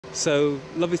So,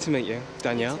 lovely to meet you,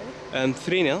 Danielle.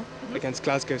 3-0 against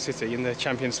Glasgow City in the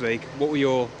Champions League. What were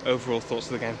your overall thoughts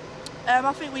of the game?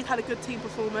 I think we'd had a good team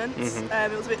performance.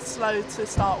 It was a bit slow to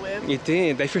start with. You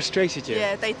did? They frustrated you?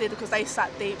 Yeah, they did because they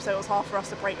sat deep, so it was hard for us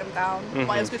to break them down.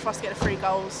 But it was good for us to get the 3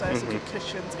 goals, so it's a good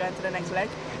cushion to go into the next leg.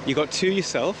 You got 2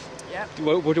 yourself? Yeah.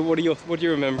 What do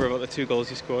you remember about the 2 goals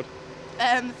you scored?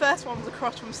 The first one was a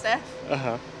cross from Steph.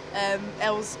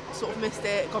 Els sort of missed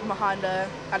it, got behind her,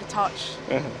 had a touch,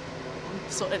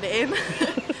 sorted it in.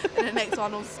 And the next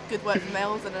one was good work from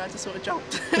Els, and then I just sort of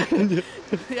jumped.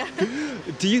 Yeah.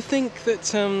 Do you think that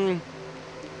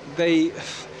they,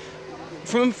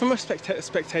 from a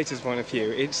spectator's point of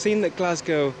view, it seemed that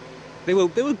Glasgow, they were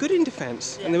good in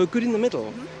defence and they were good in the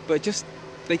middle, but just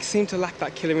they seemed to lack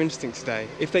that killer instinct today.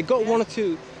 If they got 1 or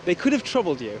 2, they could have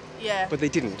troubled you, but they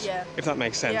didn't. If that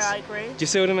makes sense. Yeah, I agree. Do you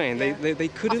see what I mean? Yeah. They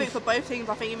could have. I think for both teams,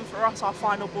 I think even for us, our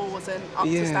final ball wasn't up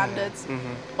to standards.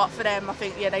 But for them, I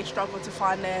think they struggled to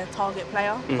find their target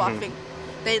player. But I think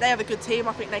they have a good team.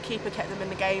 I think their keeper kept them in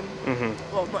the game.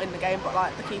 Well, not in the game, but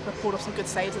like the keeper pulled off some good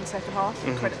saves in the second half.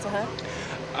 Credit to her.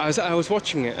 I was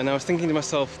watching it and I was thinking to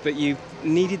myself that you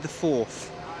needed the 4th.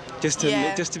 Just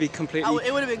to be completely...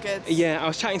 It would have been good. Yeah, I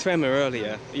was chatting to Emma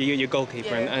earlier, your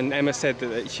goalkeeper, and Emma said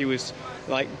that she was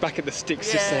like back at the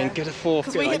sticks just saying, get a 4th.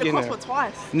 Because we hit the crossbar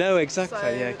twice. No, exactly,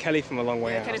 so, Kelly from a long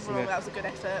way out. Kelly from a long way out was a good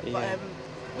effort. Yeah. But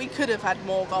we could have had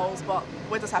more goals, but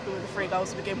we're just happy with the 3 goals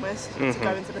to begin with to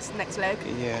go into this next leg.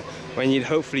 Yeah, when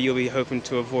you'll be hoping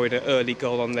to avoid an early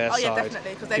goal on their side. Oh yeah,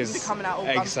 definitely, because they're going to be coming out all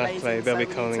guns blazing. Exactly, they'll be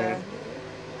coming in.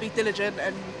 Be diligent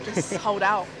and just hold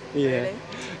out. Really.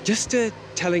 Just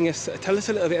tell us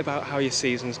a little bit about how your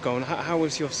season's gone. How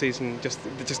was your season just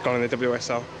gone in the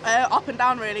WSL? Up and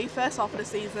down really. First half of the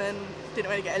season didn't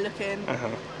really get a look in.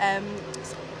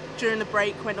 During the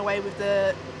break went away with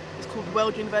it's called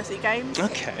World University Games.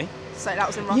 Okay. So that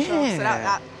was in Russia.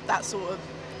 Yeah. So that sort of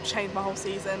changed my whole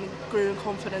season. Grew in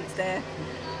confidence there.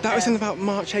 That was in about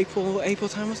March, April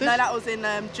time, was it? No, that was in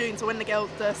June, so when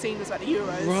the seniors at the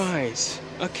Euros. Right,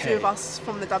 okay. 2 of us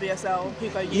from the WSL who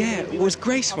go was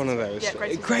Grace one of those? Yeah,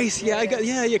 Grace,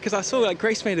 because I saw like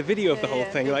Grace made a video of the whole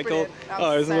thing. Like, it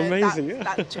was amazing.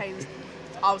 That changed,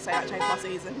 I would say that changed my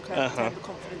season, because the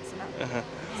confidence in that.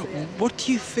 So, What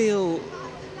do you feel,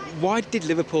 why did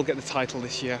Liverpool get the title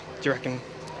this year, do you reckon?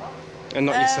 And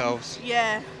not yourselves?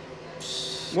 Yeah.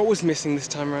 What was missing this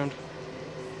time around?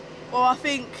 Well, I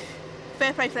think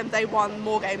fair play for them. They won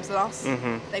more games than us.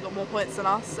 They got more points than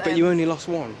us. But you only lost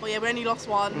 1. Well, yeah, we only lost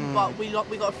 1, but we got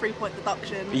a 3-point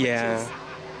deduction,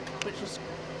 which was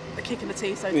the kick in the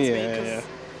teeth, so to speak.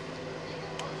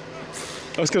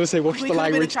 I was going to say, watch the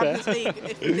language there. We could have been in the Champions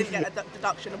League if we didn't get a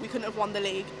deduction, and we couldn't have won the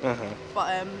league. But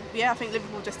I think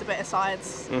Liverpool were just a better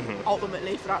sides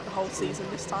ultimately throughout the whole season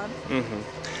this time.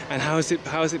 And how has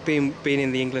it been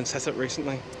in the England setup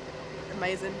recently?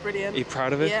 Amazing, brilliant. Are you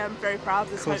proud of it? Yeah, I'm very proud.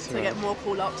 Just hope to get more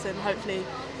call-ups and hopefully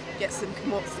get some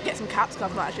caps, because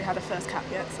I've not actually had a first cap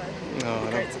yet, so it'd be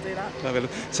great to do that.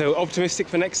 So optimistic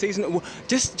for next season.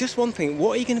 Just one thing,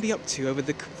 what are you going to be up to over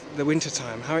the winter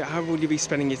time? How will you be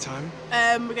spending your time?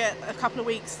 We get a couple of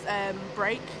weeks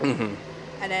break, and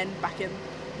then back in.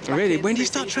 Really? When do you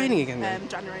start training again then?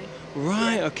 January.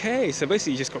 Right, okay. So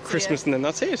basically you just got Christmas and then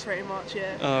that's it? Pretty much,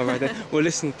 yeah. All right then. Well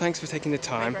listen, thanks for taking the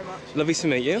time. Thank you very much. Lovely to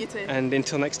meet you. You too. And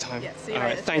until next time. Yeah, see you All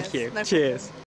later. right, thank you. No Cheers. problem.